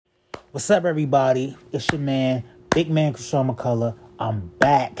What's up, everybody? It's your man, Big Man Krishawn McCullough. I'm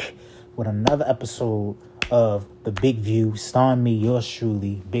back with another episode of The Big View, starring me, yours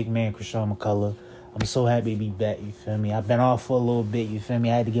truly, Big Man Krishawn McCullough. I'm so happy to be back, you feel me? I've been off for a little bit, you feel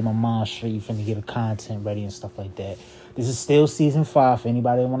me? I had to get my mind straight, you feel me? Get the content ready and stuff like that. This is still season 5, for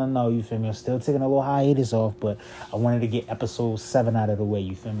anybody that want to know, you feel me? I'm still taking a little hiatus off, but I wanted to get episode 7 out of the way,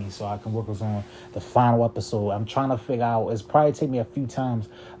 you feel me? So I can work on the final episode. I'm trying to figure out, it's probably take me a few,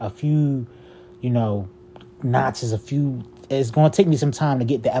 notches, it's going to take me some time to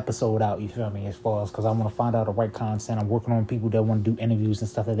get the episode out, you feel me? As far as, because I want to find out the right content. I'm working on people that want to do interviews and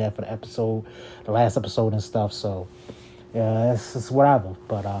stuff like that for the last episode and stuff. So, yeah, it's whatever.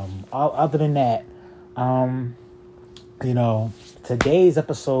 But other than that, today's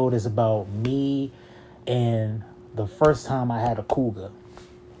episode is about me and the first time I had a cougar.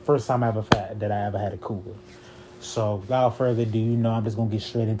 First time I ever had a cougar. So without further ado, I'm just gonna get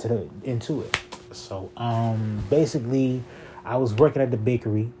straight into it. So basically, I was working at the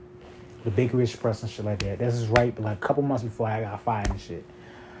Bakery Express and shit like that. This is right, like a couple months before I got fired and shit.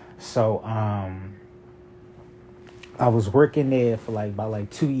 So I was working there for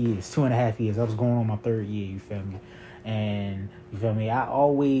about 2 years, 2.5 years. I was going on my 3rd year, you feel me? And you feel me? I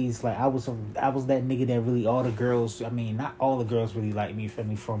always I was that nigga that really all the girls. I mean, not all the girls really liked me. You feel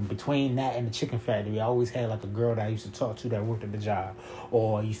me? From between that and the chicken factory, I always had like a girl that I used to talk to that worked at the job,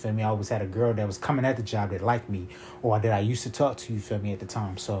 or you feel me? I always had a girl that was coming at the job that liked me, or that I used to talk to. You feel me? At the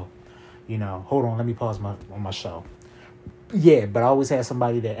time, so hold on, let me pause on my show. Yeah, but I always had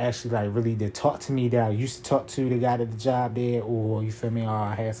somebody that actually really did talk to me that I used to talk to, the guy at the job there, or you feel me? Or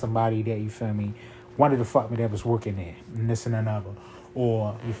I had somebody that, you feel me, wanted to fuck me that was working there, and this and another,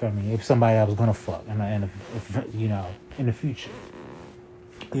 or you feel me? If somebody I was gonna fuck, in the future,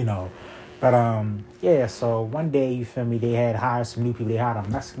 But yeah. So one day, you feel me? They had hired some new people. They hired a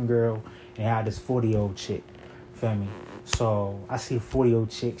Mexican girl and they hired this 40-year-old chick. Feel me? So I see a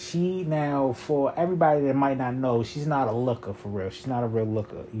 40-year-old chick. She now, for everybody that might not know, she's not a looker for real. She's not a real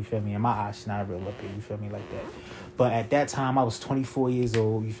looker. You feel me? In my eyes, she's not a real looker. You feel me? Like that. But at that time, I was 24 years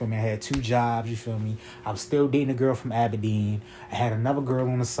old. You feel me? I had 2 jobs. You feel me? I was still dating a girl from Aberdeen. I had another girl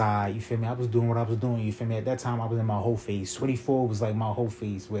on the side. You feel me? I was doing what I was doing. You feel me? At that time, I was in my whole phase. 24 was like my whole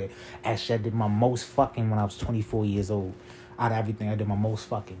phase, where actually I did my most fucking when I was 24 years old. Out of everything, I did my most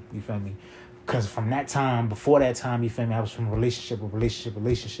fucking. You feel me? Because from that time, before that time, you feel me, I was from relationship. I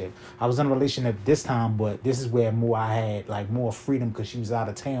was in a relationship this time, but this is where I had more freedom because she was out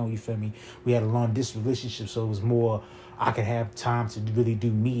of town, you feel me. We had a long distance relationship, so it was more, I could have time to really do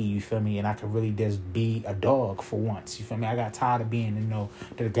me, you feel me, and I could really just be a dog for once, you feel me. I got tired of being,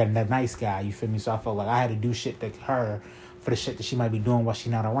 that nice guy, you feel me, so I felt like I had to do shit to her for the shit that she might be doing while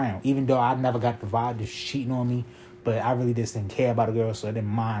she's not around, even though I never got the vibe that she's cheating on me. But I really just didn't care about a girl, so I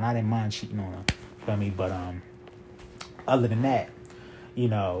didn't mind cheating on her. Feel me? But other than that,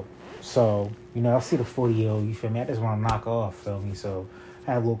 so I see the 40-year-old, you feel me? I just want to knock her off, feel me? So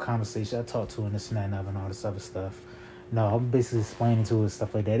I had a little conversation. I talked to her and this and that and all this other stuff. I'm basically explaining to her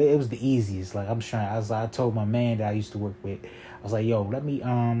stuff like that. It was the easiest. I told my man that I used to work with. I was like, yo, let me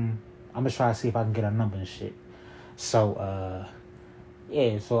I'm gonna try to see if I can get a number and shit. So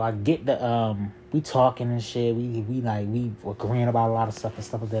yeah, so I get we talking and shit. We agreeing about a lot of stuff and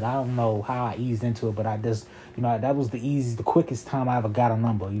stuff like that. I don't know how I eased into it, but I just, that was the quickest time I ever got a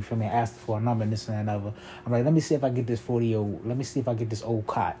number. You feel me? I asked for a number and this and that and other. I'm like, let me see if I get this 40-year-old. Let me see if I get this old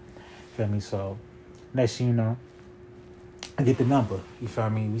cot. Feel me? So next thing you know, I get the number. You feel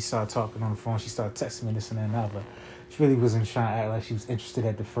me? We started talking on the phone. She started texting me this and that and other. She really wasn't trying to act like she was interested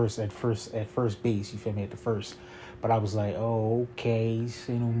at first base. You feel me? At the first. But I was like, oh, okay,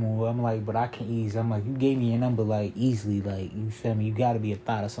 say no more. I'm like, but I can ease. I'm like, you gave me your number, easily. You feel me? You got to be a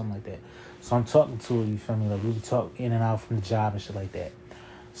thought or something like that. So I'm talking to her, you feel me? We would talk in and out from the job and shit like that.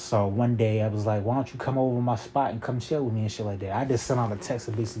 So one day I was like, why don't you come over to my spot and come chill with me and shit like that. I just sent out a text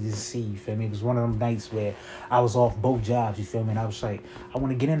to basically just see, you feel me? It was one of them nights where I was off both jobs, you feel me? And I was like, I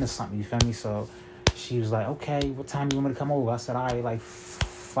want to get into something, you feel me? So she was like, okay, what time you want me to come over? I said, all right,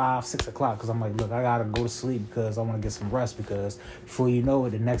 5, 6 o'clock, because I'm like, look, I gotta go to sleep because I want to get some rest, because before you know it,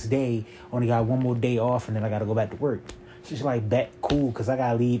 the next day, only got one more day off and then I gotta go back to work. She's like, bet, cool, because I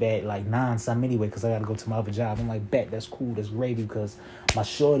gotta leave at 9 something anyway, because I gotta go to my other job. I'm like, bet, that's cool, that's gravy, because my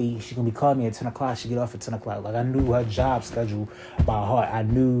shorty, she gonna be calling me at 10 o'clock, she get off at 10 o'clock. I knew her job schedule by heart. I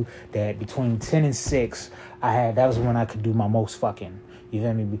knew that between 10 and 6, that was when I could do my most fucking. You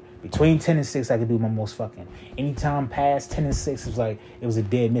feel me? Between 10 and 6, I could do my most fucking. Anytime past 10 and 6, it was a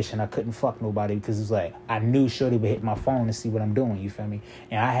dead mission. I couldn't fuck nobody because it was I knew Shorty would hit my phone to see what I'm doing, you feel me?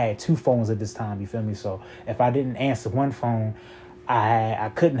 And I had 2 phones at this time, you feel me? So if I didn't answer one phone, I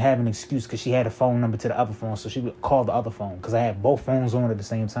couldn't have an excuse because she had a phone number to the other phone, so she would call the other phone because I had both phones on at the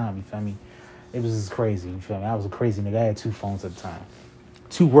same time. You feel me? It was just crazy. You feel me? I was a crazy nigga. I had 2 phones at the time,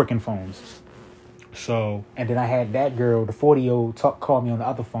 2 working phones. So, and then I had that girl, the 40-year-old, call me on the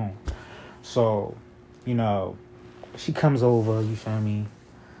other phone. So, you know, she comes over. You feel me?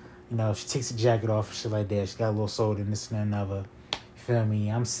 You know, she takes the jacket off and shit like that. She got a little soda and this and that and another. You feel me?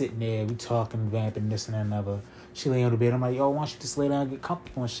 I'm sitting there, we talking, vamping, this and that and another. She lay on the bed. I'm like, yo, why don't you just lay down and get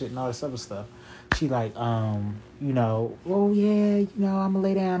comfortable and shit and all this other stuff. She like, you know, oh yeah, you know, I'm gonna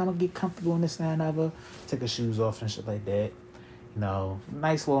lay down, I'm gonna get comfortable and this and that and other. Take her shoes off and shit like that. You know,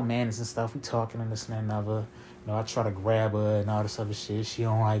 nice little manners and stuff. We talking and this and that and other. You know, I try to grab her and all this other shit. She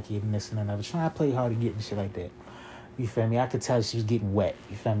don't like it and this and that and other. Trying to play hard to get and shit like that. You feel me? I could tell she was getting wet.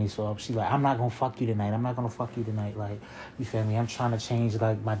 You feel me? So she like, I'm not gonna fuck you tonight. I'm not gonna fuck you tonight. Like, you feel me? I'm trying to change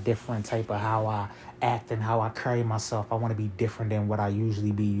like my different type of how I act and how I carry myself. I want to be different than what I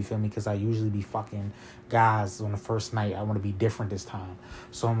usually be. You feel me? Because I usually be fucking guys on the first night. I want to be different this time.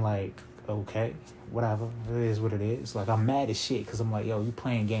 So I'm like, okay, whatever. It is what it is. Like, I'm mad as shit because I'm like, yo, you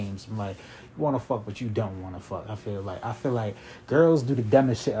playing games. I'm like, you want to fuck, but you don't want to fuck. I feel like girls do the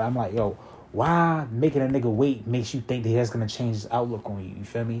dumbest shit. I'm like, yo, why making a nigga wait makes you think that that's gonna change his outlook on you? You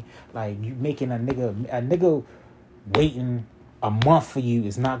feel me? Like, you making a nigga waiting a month for you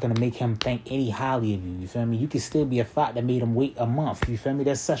is not gonna make him think any highly of you. You feel me? You can still be a thought that made him wait a month. You feel me?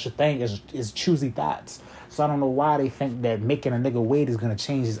 There's such a thing as choosy thoughts. So I don't know why they think that making a nigga wait is gonna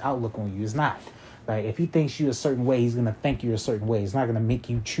change his outlook on you. It's not. Like, if he thinks you a certain way, he's gonna think you a certain way. It's not gonna make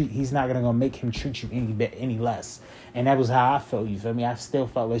you he's not gonna make him treat you any less. And that was how I felt, you feel me? I still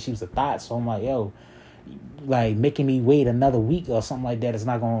felt like she was a thought. So I'm like, yo, like, making me wait another week or something like that is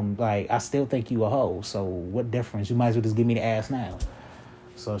not gonna, like, I still think you a hoe. So what difference? You might as well just give me the ass now.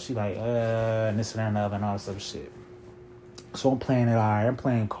 So she like, and this and that and other and all this other shit. So I'm playing it all right. I'm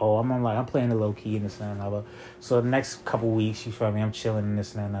playing cold. I'm playing it low key and this and that and other. So the next couple weeks, you feel me? I'm chilling and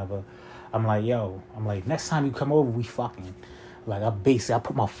this and that and other. I'm like, next time you come over, we fucking. Like, I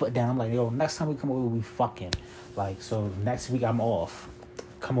put my foot down. I'm like, yo, next time we come over, we fucking. Like, so next week I'm off.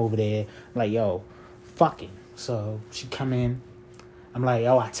 Come over there. I'm like, yo, fucking. So she come in. I'm like,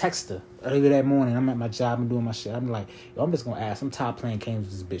 yo, I text her earlier that morning. I'm at my job and doing my shit. I'm like, yo, I'm just gonna ask. I'm tired playing games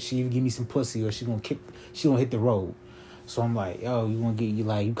with this bitch. She even give me some pussy or she gonna hit the road. So I'm like, yo,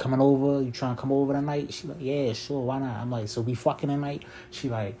 you coming over? You trying to come over tonight? She like, yeah, sure, why not? I'm like, so we fucking tonight? She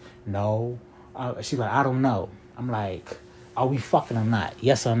like, no. She like, I don't know. I'm like, are we fucking or not?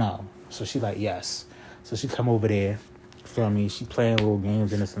 Yes or no? So she like, yes. So she come over there, feel me? She playing little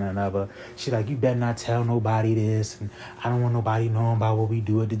games and this and another. She like, you better not tell nobody this, and I don't want nobody knowing about what we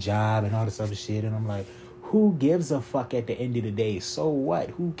do at the job and all this other shit. And I'm like, who gives a fuck at the end of the day? So what?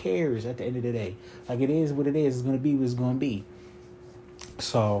 Who cares at the end of the day? Like, it is what it is. It's gonna be what it's gonna be.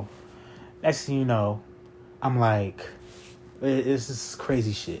 So next thing you know, I'm like, it's just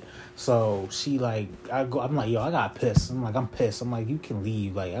crazy shit. So she like, I'm like, yo, I got pissed. I'm pissed. I'm like, you can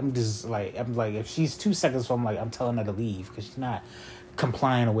leave. Like, I'm like, if she's 2 seconds from, like, I'm telling her to leave because she's not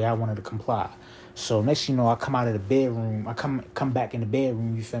complying the way I wanted to comply. So next you know, I come out of the bedroom. I come back in the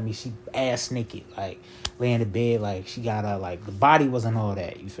bedroom. You feel me? She ass naked, like, lay in the bed. Like, she got her, like, the body wasn't all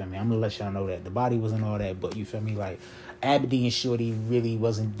that. You feel me? I'm gonna let y'all know that the body wasn't all that. But you feel me? Like, Aberdeen Shorty really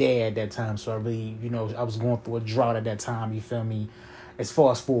wasn't there at that time. So I really, I was going through a drought at that time. You feel me? As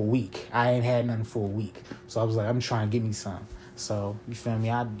far as for a week, I ain't had nothing for a week. So I was like, I'm trying to get me some. So you feel me?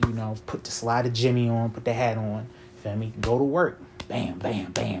 I put the slider Jimmy on, put the hat on. You feel me? Go to work. Bam,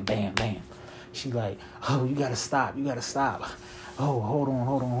 bam, bam, bam, bam. She like, oh, you gotta stop. Oh, hold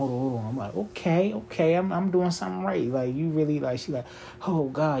on. I'm like, okay, I'm doing something right. Like, you really, like, she like, oh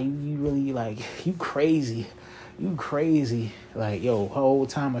God, you really, like, you crazy. Like, yo, her whole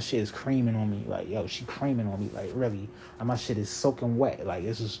time her shit is creaming on me. Like, yo, she creaming on me. Like, really, and my shit is soaking wet. Like,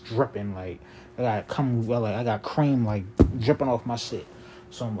 it's just dripping. Like, I got cream, like, dripping off my shit.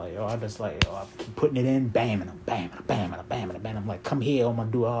 So I'm like, yo, I keep putting it in, bamming her. I'm like, come here, I'm gonna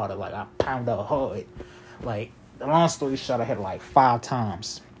do it harder. Like, I pound her hard. Like, the long story short, I hit her like 5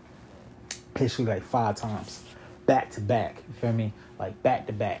 times. Literally like 5 times. Back to back. You feel me? Like, back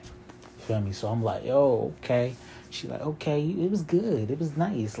to back. You feel me? So I'm like, yo, okay. She like, okay, it was good. It was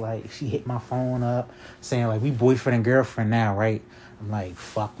nice. Like, she hit my phone up saying, like, we boyfriend and girlfriend now, right? I'm like,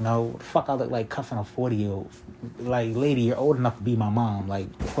 fuck no. What the fuck I look like cuffing a 40-year-old? Like, lady, you're old enough to be my mom.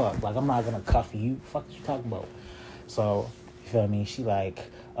 Like, fuck. Like, I'm not gonna cuff you. Fuck you talking about? So, you feel me? She like,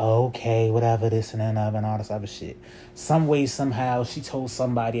 oh, okay, whatever, this and that and all this other shit. Some way, somehow, she told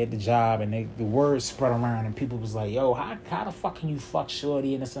somebody at the job, and the word spread around, and people was like, yo, how the fuck can you fuck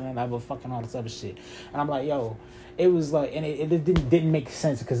Shorty and this and that and fucking all this other shit? And I'm like, yo, it was like, and it didn't make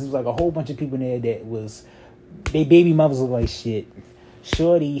sense, because it was like a whole bunch of people in there that was, they baby mothers look like shit.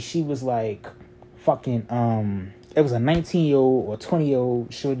 Shorty, she was like fucking, it was a 19-year-old or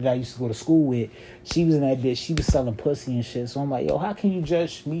 20-year-old shorty that I used to go to school with. She was in that bitch. She was selling pussy and shit. So I'm like, yo, how can you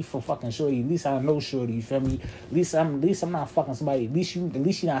judge me for fucking shorty? At least I know shorty, you feel me? At least I'm not fucking somebody. At least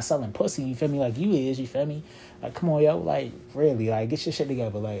you're not selling pussy, you feel me? Like you is, you feel me? Like, come on, yo, like, really, like, get your shit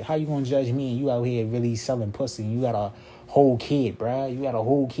together. Like, how you gonna judge me and you out here really selling pussy and you got a whole kid, bruh? You got a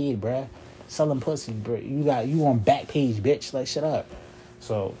whole kid, bruh. Selling pussy, bruh. You on Backpage, bitch. Like, shut up.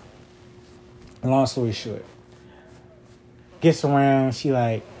 So, long story short, gets around, she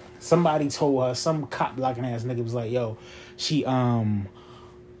like, somebody told her, some cop blocking ass nigga was like, yo, he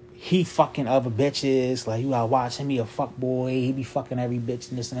fucking other bitches, like, you gotta watch him, he a fuck boy, he be fucking every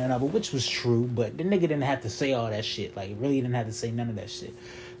bitch and this and that, which was true, but the nigga didn't have to say all that shit, like, really didn't have to say none of that shit.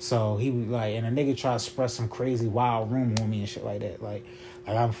 So he was like, and the nigga tried to spread some crazy wild rumor on me and shit like that, like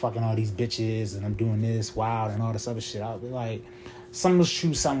I'm fucking all these bitches and I'm doing this wild and all this other shit. I was like, something was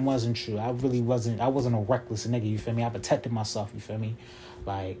true, something wasn't true. I wasn't a reckless nigga, you feel me? I protected myself, you feel me?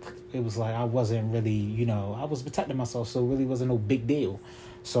 Like, it was like I wasn't really, I was protecting myself, so it really wasn't no big deal.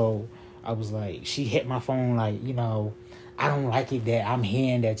 So I was like, she hit my phone like, I don't like it that I'm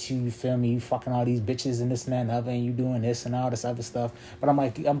hearing that you feel me, you fucking all these bitches and this and that and other, and you doing this and all this other stuff. But I'm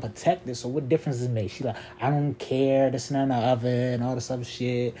like, I'm protected, so what difference does it make? She like, I don't care, this and that and the other, and all this other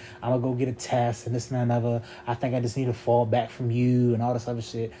shit. I'm gonna go get a test and this and that and other. I think I just need to fall back from you and all this other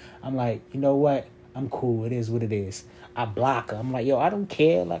shit. I'm like, you know what? I'm cool. It is what it is. I block her. I'm like, yo, I don't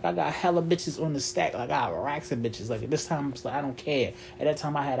care. Like, I got hella bitches on the stack. Like, I got racks of bitches. Like, at this time, it's like, I don't care. At that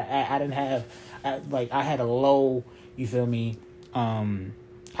time, I had a low, you feel me? How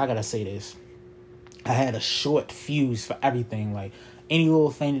could I say this? I had a short fuse for everything. Like, any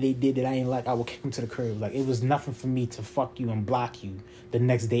little thing that they did that I ain't like, I would kick them to the curb. Like, it was nothing for me to fuck you and block you the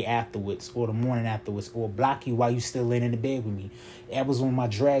next day afterwards or the morning afterwards or block you while you still laying in the bed with me. I was on my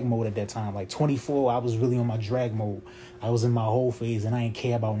drag mode at that time. Like, 24, I was really on my drag mode. I was in my whole phase and I didn't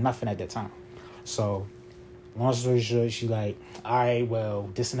care about nothing at that time. So, long story short, she like, all right, well,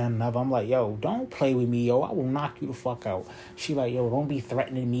 this and that and another. I'm like, yo, don't play with me, yo. I will knock you the fuck out. She like, yo, don't be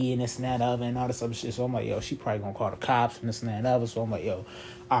threatening me and this and that and other and all this other shit. So I'm like, yo, she probably gonna call the cops and this and that and other. So I'm like, yo,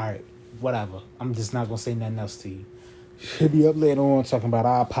 all right, whatever. I'm just not gonna say nothing else to you. She'll be up later on talking about,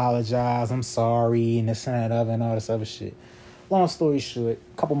 I apologize, I'm sorry, and this and that and other and all this other shit. Long story short,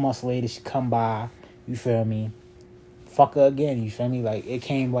 a couple months later, she come by, you feel me? Fuck her again, you feel me? Like, it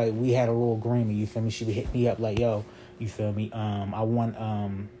came like we had a little agreement, you feel me? She would hit me up like, yo, you feel me? I want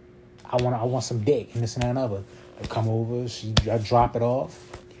some dick and this and that and other. I come over, I drop it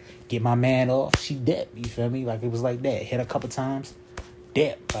off, get my man off, she dip, you feel me? Like, it was like that. Hit a couple times,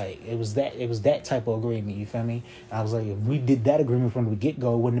 dip. Like, it was that type of agreement, you feel me? And I was like, if we did that agreement from the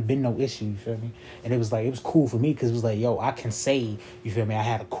get-go, it wouldn't have been no issue, you feel me? And it was cool for me, because it was like, yo, I can say, you feel me, I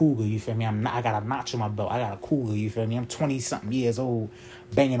had a cougar, you feel me? I got a notch on my belt, I got a cougar, you feel me? I'm 20-something years old,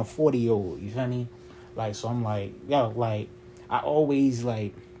 banging a 40-year-old, you feel me? Like, so I'm like, yo, like, I always,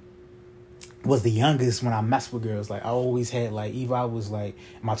 like, was the youngest when I messed with girls. Like, I always had, like, either I was, like,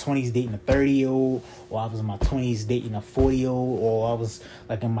 in my 20s dating a 30-year-old, or I was in my 20s dating a 40-year-old, or I was,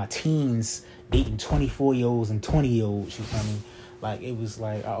 like, in my teens dating 24-year-olds and 20-year-olds, you feel me? Like, it was,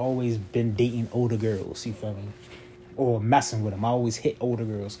 like, I always been dating older girls, you feel me? Or messing with them. I always hit older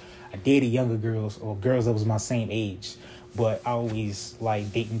girls. I dated younger girls, or girls that was my same age. But I always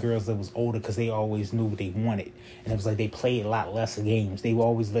like dating girls that was older, because they always knew what they wanted. And it was like they played a lot less games. They would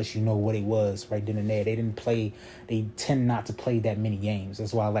always let you know what it was right then and there. They tend not to play that many games.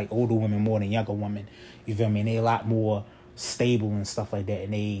 That's why I like older women more than younger women. You feel me? And they a lot more stable and stuff like that.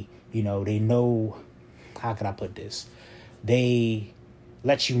 And they know, how could I put this? They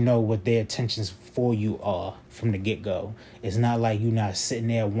let you know what their intentions for you are from the get-go. It's not like you're not sitting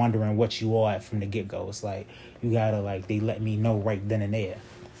there wondering what you are from the get-go. It's like, you gotta, like, they let me know right then and there.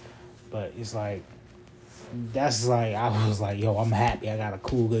 But it's like, that's like, I was like, yo, I'm happy. I got a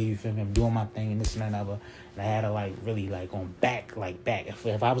cougar, you feel me? I'm doing my thing and this and that and other. And I had to, like, really, like, on back.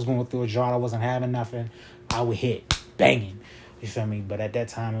 If I was going through a drought, I wasn't having nothing, I would hit banging. You feel me? But at that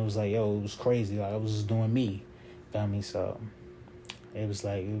time, it was like, yo, it was crazy. Like, I was just doing me. Feel me? So it was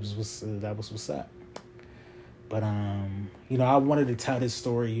like, that was what's up. But, I wanted to tell this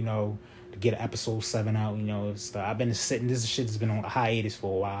story, to get episode 7 out, I've been sitting, this shit has been on hiatus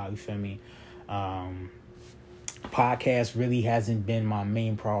for a while, you feel me? Podcast really hasn't been my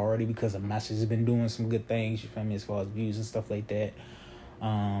main priority because the message has been doing some good things, you feel me, as far as views and stuff like that.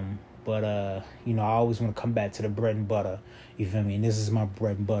 But I always want to come back to the bread and butter. You feel me? And this is my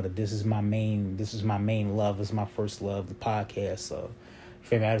bread and butter. This is my main love. This is my first love, the podcast. So you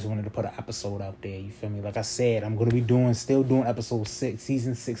feel me? I just wanted to put an episode out there. You feel me? Like I said, I'm gonna be still doing episode 6,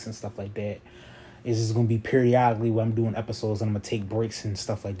 season 6 and stuff like that. It's just gonna be periodically where I'm doing episodes and I'm gonna take breaks and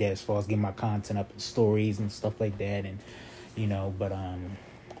stuff like that as far as getting my content up and stories and stuff like that. And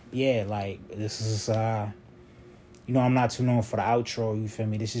yeah, like this is I'm not too known for the outro, you feel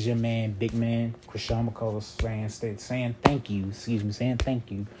me? This is your man, Big Man, Krishan McCullough, saying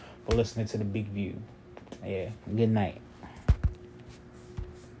thank you for listening to The Big View. Yeah, good night.